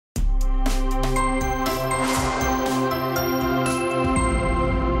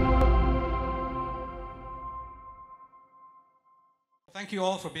Thank you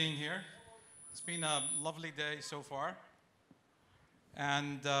all for being here. It's been a lovely day so far.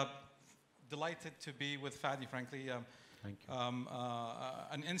 And delighted to be with Fadi, frankly. Thank you.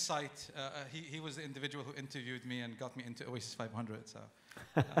 An insight, he was the individual who interviewed me and got me into Oasis 500. So,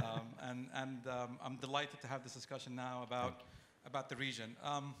 I'm delighted to have this discussion now about the region.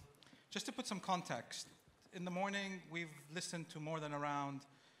 Just to put some context, in the morning we've listened to more than around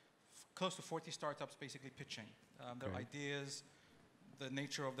close to 40 startups basically pitching their ideas, the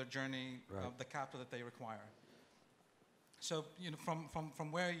nature of their journey, the capital that they require. So,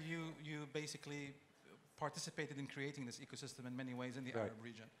 from where you basically participated in creating this ecosystem in many ways in the Arab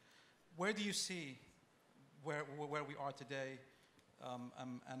region, where do you see where we are today,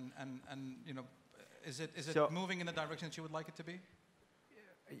 is it moving in the direction that you would like it to be?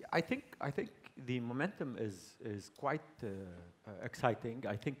 I think the momentum is quite exciting.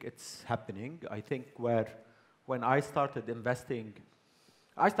 I think it's happening. I think when I started investing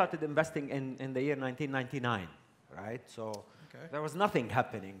in the year 1999, right? So there was nothing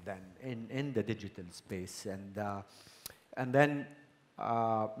happening then in the digital space, and then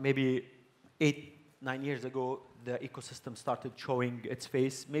maybe 8-9 years ago, the ecosystem started showing its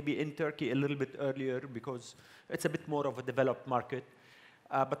face. Maybe in Turkey a little bit earlier because it's a bit more of a developed market.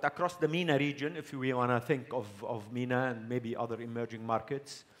 But across the MENA region, if we want to think of MENA and maybe other emerging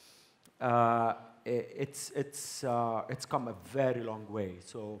markets, it's come a very long way.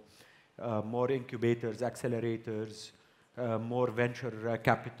 So more incubators, accelerators, more venture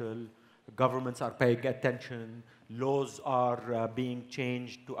capital. Governments are paying attention. Laws are being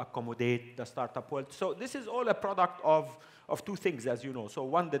changed to accommodate the startup world. So this is all a product of two things, as you know. So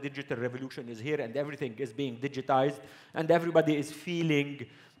one, the digital revolution is here, and everything is being digitized, and everybody is feeling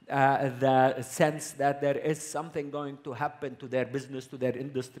the sense that there is something going to happen to their business, to their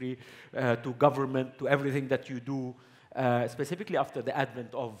industry, to government, to everything that you do, specifically after the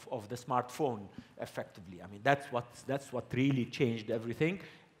advent of the smartphone, effectively. I mean, that's what really changed everything.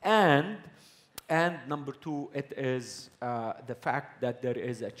 And number two, it is the fact that there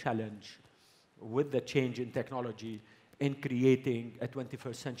is a challenge with the change in technology in creating a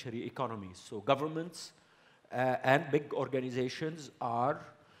 21st century economy. So governments and big organizations are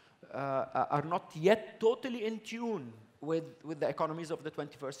not yet totally in tune with the economies of the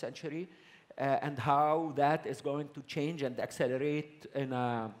 21st century and how that is going to change and accelerate in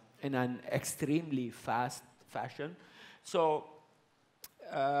an extremely fast fashion. So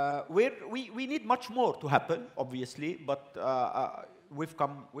we need much more to happen, obviously, but we've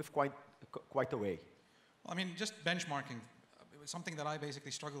come quite a way. Well, I mean, just benchmarking, something that I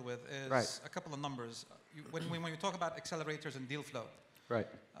basically struggle with is a couple of numbers. When you talk about accelerators and deal flow,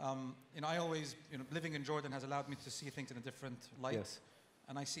 I always, living in Jordan has allowed me to see things in a different light. Yes.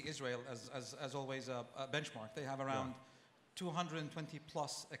 And I see Israel as always a benchmark. They have around 220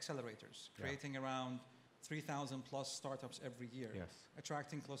 plus accelerators, creating around 3,000 plus startups every year,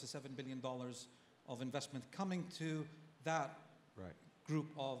 attracting close to $7 billion of investment coming to that group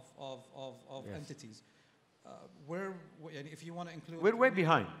of entities. If you want to include... We're way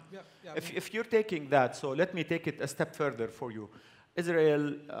behind. If you're taking that, so let me take it a step further for you.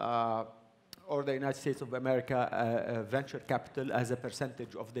 Israel or the United States of America, venture capital as a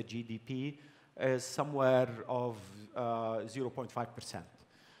percentage of the GDP is somewhere of 0.5%.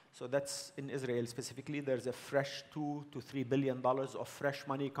 So that's in Israel specifically. There's a fresh $2 to $3 billion of fresh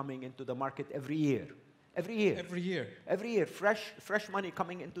money coming into the market every year. Every year, fresh money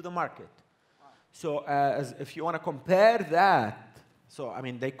coming into the market. So if you want to compare that, so I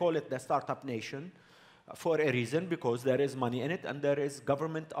mean, they call it the startup nation for a reason, because there is money in it, and there is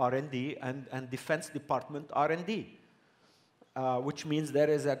government R&D and Defense Department R&D, which means there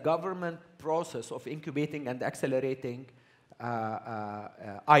is a government process of incubating and accelerating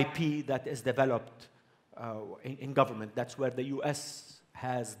IP that is developed in government. That's where the US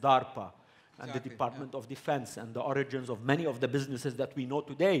has DARPA and the Department of Defense, and the origins of many of the businesses that we know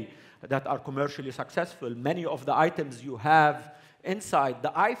today that are commercially successful. Many of the items you have inside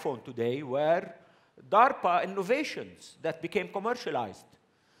the iPhone today were DARPA innovations that became commercialized.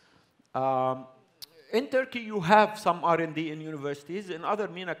 In Turkey, you have some R&D in universities. In other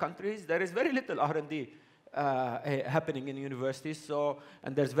MENA countries, there is very little R&D happening in universities,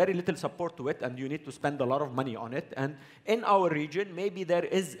 and there's very little support to it, and you need to spend a lot of money on it. And in our region, maybe there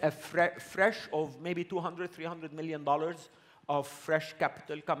is a fresh of maybe $200, $300 million of fresh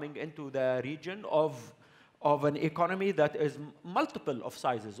capital coming into the region of of an economy that is multiple of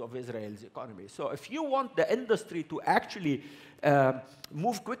sizes of Israel's economy. So if you want the industry to actually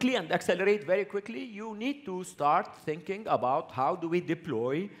move quickly and accelerate very quickly, you need to start thinking about how do we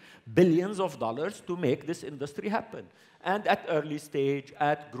deploy billions of dollars to make this industry happen. And at early stage,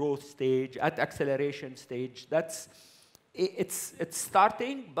 at growth stage, at acceleration stage, it's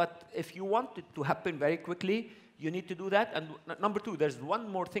starting, but if you want it to happen very quickly, you need to do that. And number two, there's one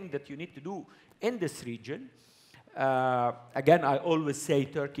more thing that you need to do in this region. Again, I always say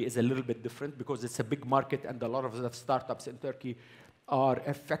Turkey is a little bit different because it's a big market and a lot of the startups in Turkey are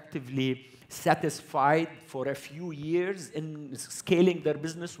effectively satisfied for a few years in scaling their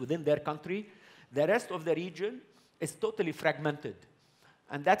business within their country. The rest of the region is totally fragmented.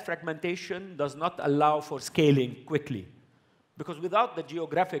 And that fragmentation does not allow for scaling quickly. Because without the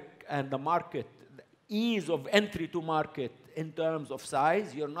geographic and the market, the ease of entry to market in terms of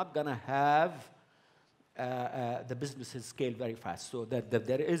size, you're not going to have the businesses scale very fast. So that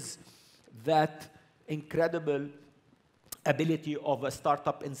there is that incredible ability of a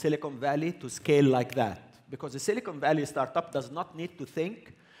startup in Silicon Valley to scale like that. Because a Silicon Valley startup does not need to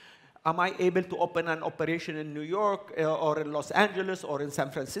think, am I able to open an operation in New York or in Los Angeles or in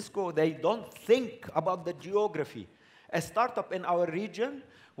San Francisco? They don't think about the geography. A startup in our region,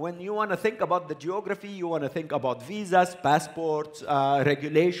 when you want to think about the geography, you want to think about visas, passports,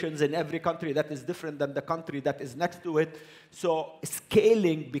 regulations in every country that is different than the country that is next to it. So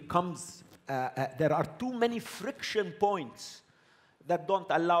scaling becomes, there are too many friction points that don't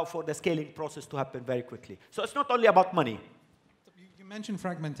allow for the scaling process to happen very quickly. So it's not only about money. You mentioned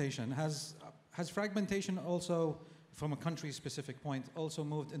fragmentation. Has fragmentation also, from a country-specific point, also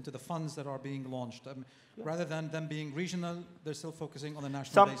moved into the funds that are being launched? Rather than them being regional, they're still focusing on a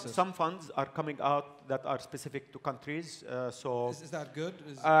national basis. Some funds are coming out that are specific to countries. Is that good?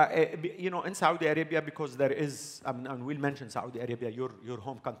 You know, in Saudi Arabia, because there is, and we'll mention Saudi Arabia, your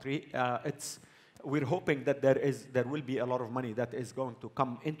home country. We're hoping that there will be a lot of money that is going to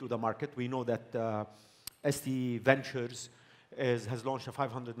come into the market. We know that ST Ventures has launched a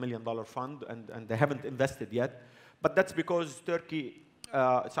 $500 million fund, and they haven't invested yet. But that's because Turkey,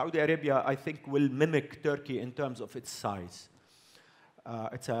 Saudi Arabia, I think, will mimic Turkey in terms of its size.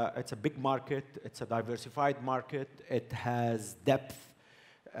 It's a big market. It's a diversified market. It has depth.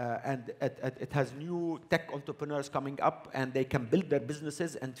 And it has new tech entrepreneurs coming up, and they can build their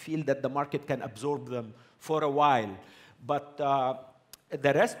businesses and feel that the market can absorb them for a while. But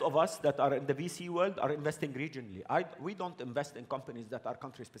the rest of us that are in the VC world are investing regionally. We don't invest in companies that are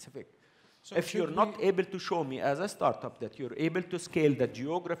country-specific. So if you're not able to show me as a startup that you're able to scale the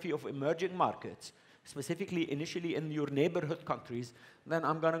geography of emerging markets, specifically initially in your neighborhood countries, then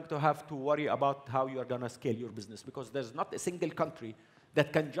I'm going to have to worry about how you're going to scale your business, because there's not a single country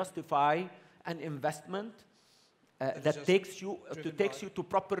that can justify an investment that takes you to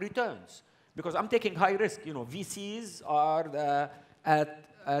proper returns. Because I'm taking high risk. You know, VCs are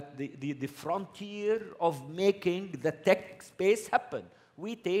at the frontier of making the tech space happen.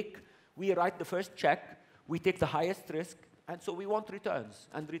 We write the first check, we take the highest risk, and so we want returns.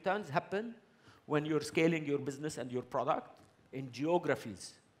 And returns happen when you're scaling your business and your product in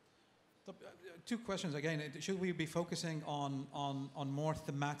geographies. Two questions again. Should we be focusing on more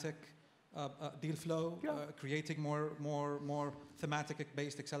thematic deal flow, creating more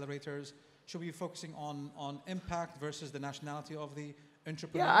thematic-based accelerators? Should we be focusing on impact versus the nationality of the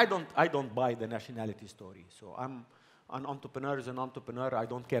entrepreneur? Yeah, I don't buy the nationality story. So an entrepreneur is an entrepreneur. I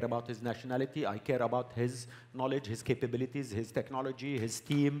don't care about his nationality. I care about his knowledge, his capabilities, his technology, his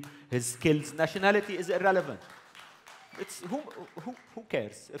team, his skills. Nationality is irrelevant. It's who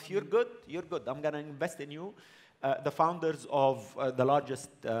cares? If you're good, you're good. I'm going to invest in you. The founders of the largest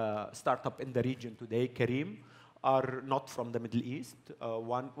startup in the region today, Kareem, are not from the Middle East.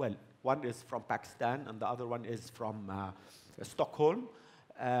 One is from Pakistan, and the other one is from Stockholm.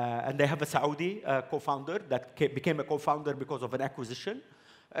 And they have a Saudi co-founder that became a co-founder because of an acquisition.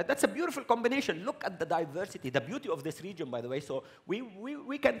 That's a beautiful combination. Look at the diversity, the beauty of this region, by the way. So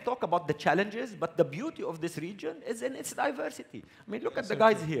we can talk about the challenges, but the beauty of this region is in its diversity. I mean, look at the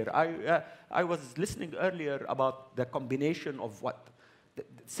guys here. I was listening earlier about the combination of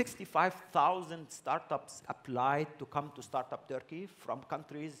 65,000 startups applied to come to Startup Turkey from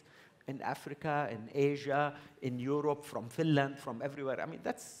countries in Africa, in Asia, in Europe, from Finland, from everywhere. I mean,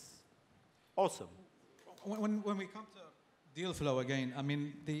 that's awesome. When we come to deal flow again, I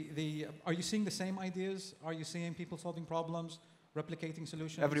mean, are you seeing the same ideas? Are you seeing people solving problems, replicating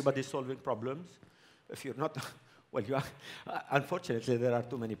solutions? Everybody's solving problems. If you're not, well, you are, unfortunately, there are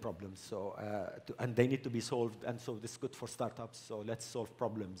too many problems. So, and they need to be solved. And so this is good for startups. So let's solve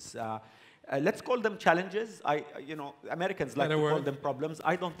problems. let's call them challenges. You know, Americans like to call them problems.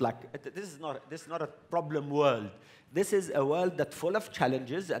 I don't like it. This is not a problem world. This is a world that's full of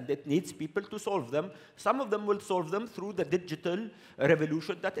challenges, and it needs people to solve them. Some of them will solve them through the digital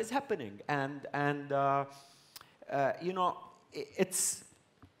revolution that is happening. You know, it's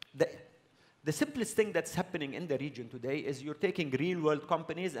the simplest thing that's happening in the region today is you're taking real-world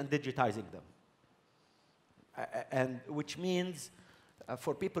companies and digitizing them, and which means.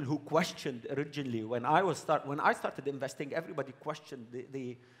 For people who questioned originally, when I started investing, everybody questioned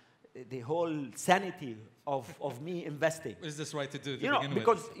the whole sanity of me investing. Is this right to do? You know,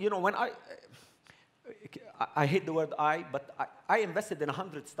 because you know when I hate the word but I invested in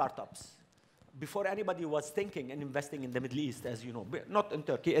 100 startups before anybody was thinking and investing in the Middle East, as you know, not in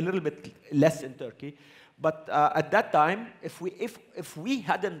Turkey, a little bit less in Turkey, but at that time, if we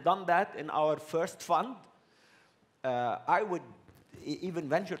hadn't done that in our first fund, I would even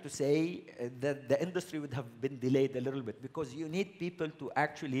venture to say that the industry would have been delayed a little bit, because you need people to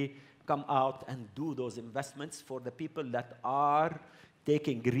actually come out and do those investments for the people that are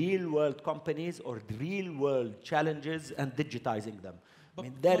taking real-world companies or real-world challenges and digitizing them. I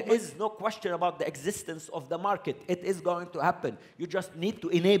mean, there is no question about the existence of the market. It is going to happen. You just need to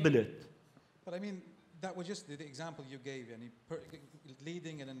enable it. But I mean, that was just the example you gave,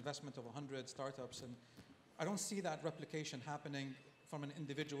 leading an investment of 100 startups, and I don't see that replication happening from an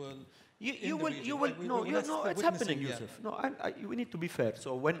individual. It's happening, Yousef. No, we need to be fair.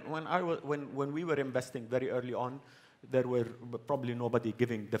 So when we were investing very early on, there were probably nobody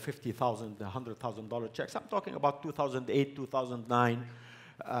giving the $50,000, the $100,000 checks. I'm talking about 2008, 2009.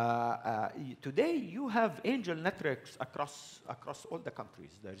 Today, you have angel networks across all the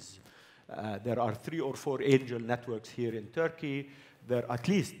countries. There are 3 or 4 angel networks here in Turkey. There are at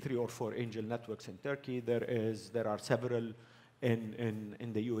least 3 or 4 angel networks in Turkey. There are several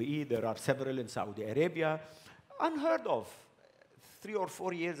in the UAE. There are several in Saudi Arabia. Unheard of 3 or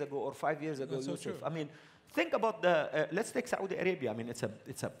 4 years ago or 5 years ago, Yousef. So I mean, think about let's take Saudi Arabia. I mean, it's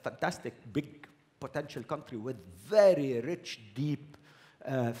a fantastic, big, potential country with very rich, deep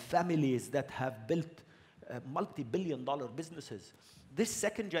families that have built multi-billion-dollar businesses. This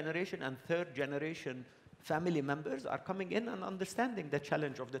second generation and third generation family members are coming in and understanding the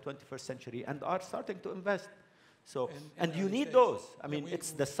challenge of the 21st century and are starting to invest. So, and you need those. I mean,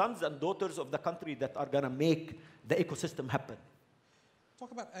 it's the sons and daughters of the country that are going to make the ecosystem happen.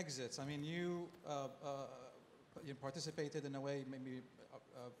 Talk about exits. I mean, you participated in a way, maybe.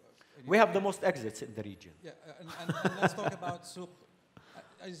 We have the most exits in the region. Yeah, and let's talk about Souq.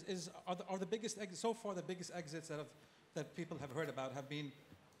 Are the biggest exits so far? The biggest exits that people have heard about have been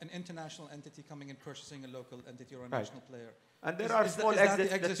an international entity coming and purchasing a local entity or a national player. And there are small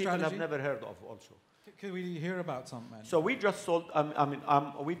exits that people have never heard of also. Could we hear about some? So we just sold,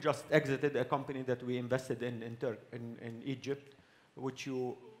 we just exited a company that we invested in Egypt, which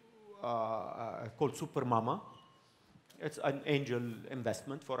you called Super Mama. It's an angel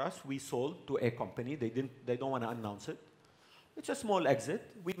investment for us. We sold to a company. They don't want to announce it. It's a small exit.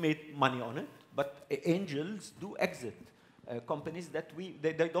 We made money on it, but angels do exit. Companies that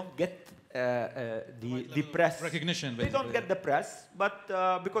they don't get the press recognition. They don't get the press,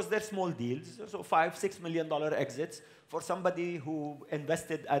 but because they're small deals, so $5-6 million exits for somebody who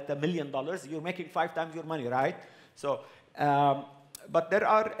invested at $1 million, you're making 5 times your money, right? So, but there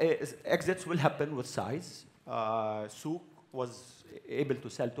are exits will happen with size. Souq was able to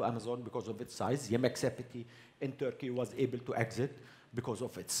sell to Amazon because of its size. Yemek Sepeti in Turkey was able to exit because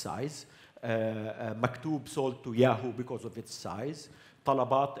of its size. Maktoub sold to Yahoo because of its size.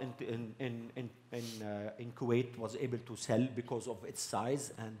 Talabat in Kuwait was able to sell because of its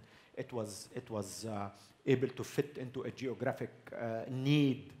size, and it was able to fit into a geographic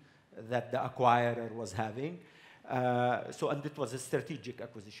need that the acquirer was having. And it was a strategic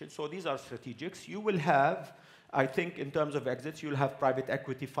acquisition. So these are strategics. You will have, I think, in terms of exits, you'll have private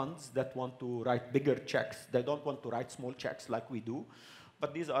equity funds that want to write bigger checks. They don't want to write small checks like we do.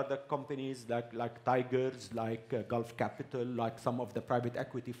 But these are the companies like Tigers, like Gulf Capital, like some of the private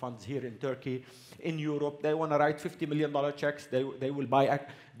equity funds here in Turkey. In Europe, they want to write $50 million checks. They will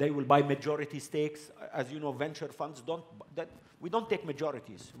buy majority stakes. As you know, venture funds we don't take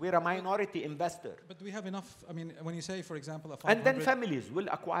majorities. We're a minority investor. But do we have enough? I mean, when you say, for example, and then families will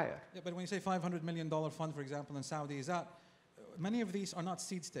acquire. Yeah, but when you say $500 million fund, for example, in Saudi, is that many of these are not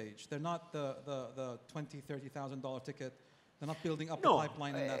seed stage? They're not the $20,000, $30,000 ticket. They're not building up the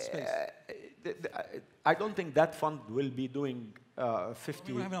pipeline in that space. I don't think that fund will be doing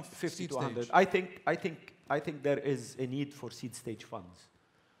 50 to 100. I think there is a need for seed stage funds,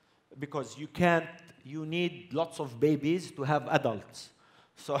 because you need lots of babies to have adults.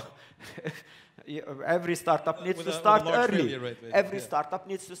 So every startup needs to start early. Every startup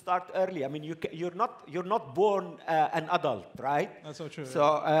needs to start early. I mean, you're not born an adult, right? That's so true.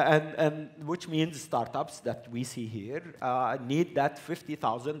 So and which means startups that we see here need that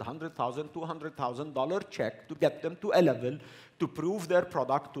 $50,000, $100,000, $200,000 check to get them to a level to prove their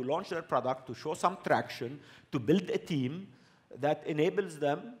product, to launch their product, to show some traction, to build a team that enables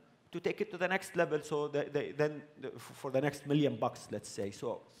them to take it to the next level. So then for the next $1 million, let's say.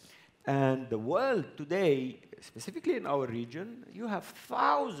 So, and the world today, specifically in our region, you have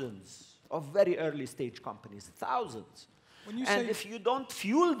thousands of very early stage companies, thousands. And if you don't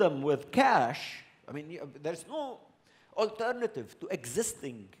fuel them with cash, I mean, there's no alternative to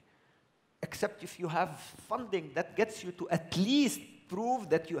existing except if you have funding that gets you to at least prove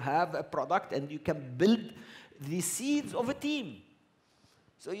that you have a product and you can build the seeds of a team.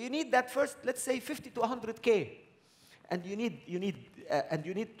 So you need that first, let's say, 50 to 100K. And you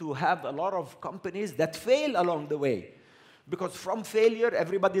need to have a lot of companies that fail along the way. Because from failure,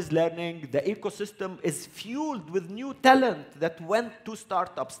 everybody's learning. The ecosystem is fueled with new talent that went to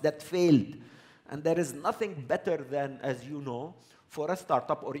startups that failed. And there is nothing better than, as you know, for a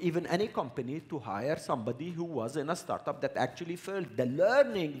startup or even any company to hire somebody who was in a startup that actually failed. The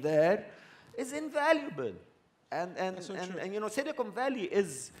learning there is invaluable. And you know, Silicon Valley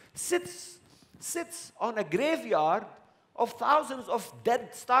sits on a graveyard of thousands of dead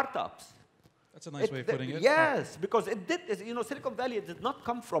startups. That's a nice way of putting it. Yes, because you know, Silicon Valley did not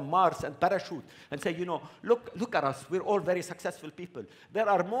come from Mars and parachute and say, you know, look at us, we're all very successful people. There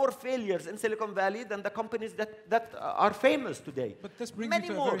are more failures in Silicon Valley than the companies that are famous today. But this brings me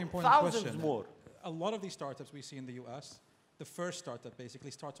to a very important thousands question. More. A lot of these startups we see in the US, the first startup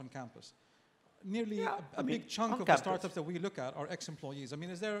basically starts on campus. Nearly a big chunk of the startups that we look at are ex-employees. I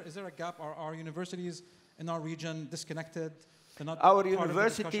mean, is there a gap? Are our universities in our region disconnected? They're not our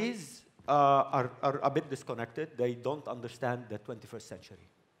universities are a bit disconnected. They don't understand the 21st century.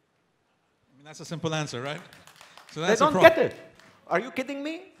 I mean, that's a simple answer, right? So they don't get it. Are you kidding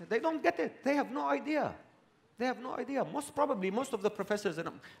me? They don't get it. They have no idea. They have no idea. Most of the professors, and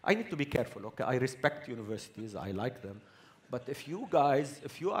I need to be careful, okay? I respect universities. I like them. But if you guys,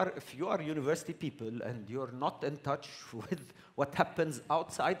 if you are university people and you're not in touch with what happens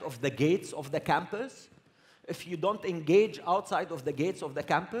outside of the gates of the campus, if you don't engage outside of the gates of the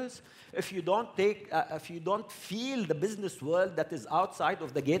campus, if you don't feel the business world that is outside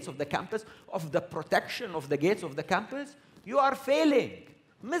of the gates of the campus, of the protection of the gates of the campus, you are failing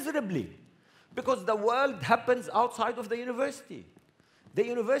miserably, because the world happens outside of the university. The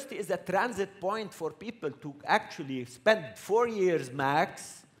university is a transit point for people to actually spend 4 years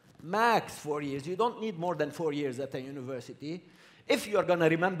max 4 years. You don't need more than 4 years at a university if you're going to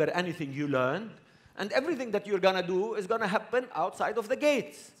remember anything you learned, and everything that you're going to do is going to happen outside of the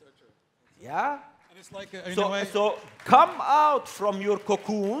gates. So true. Yeah? And it's like, so come out from your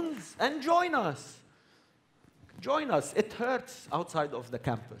cocoons and join us. Join us. It hurts outside of the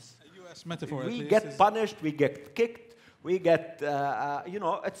campus. A US metaphor, we get punished, we get kicked. We get, you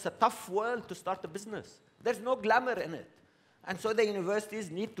know, it's a tough world to start a business. There's no glamour in it. And so the universities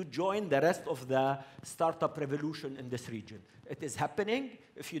need to join the rest of the startup revolution in this region. It is happening.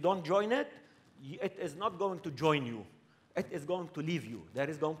 If you don't join it, it is not going to join you. It is going to leave you. There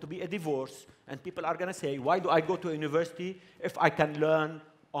is going to be a divorce, and people are going to say, why do I go to a university if I can learn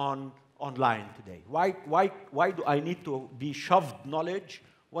online today? Why do I need to be shoved knowledge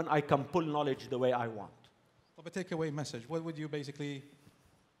when I can pull knowledge the way I want? A takeaway message. What would you basically...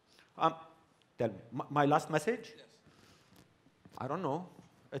 Tell me. My last message? Yes. I don't know.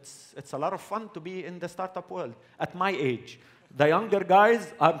 It's a lot of fun to be in the startup world. At my age, the younger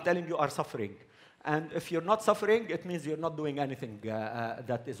guys, I'm telling you, are suffering. And if you're not suffering, it means you're not doing anything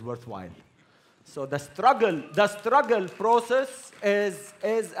that is worthwhile. So the struggle process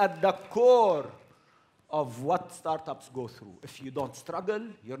is at the core of what startups go through. If you don't struggle,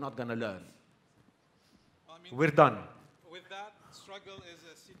 you're not going to learn. We're done. With that, struggle is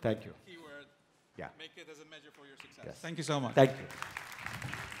a secret Thank you. keyword. Yeah. Make it as a measure for your success. Yes. Thank you so much. Thank you.